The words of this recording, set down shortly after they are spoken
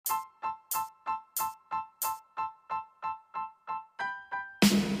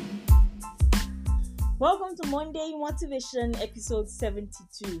Welcome to Monday Motivation episode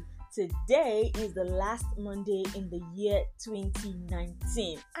 72. Today is the last Monday in the year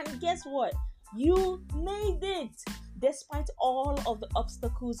 2019. And guess what? You made it! Despite all of the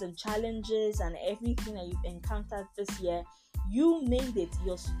obstacles and challenges and everything that you've encountered this year, you made it.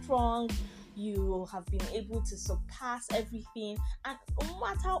 You're strong. You have been able to surpass everything. And no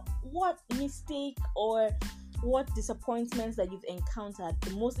matter what mistake or what disappointments that you've encountered,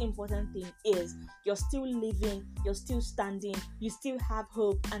 the most important thing is you're still living, you're still standing, you still have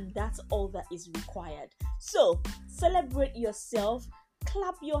hope, and that's all that is required. So celebrate yourself,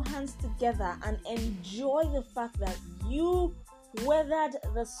 clap your hands together, and enjoy the fact that you weathered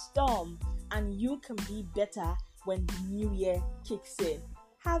the storm and you can be better when the new year kicks in.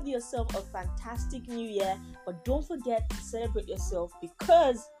 Have yourself a fantastic new year, but don't forget to celebrate yourself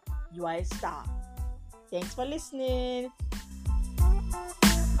because you are a star. Thanks for listening.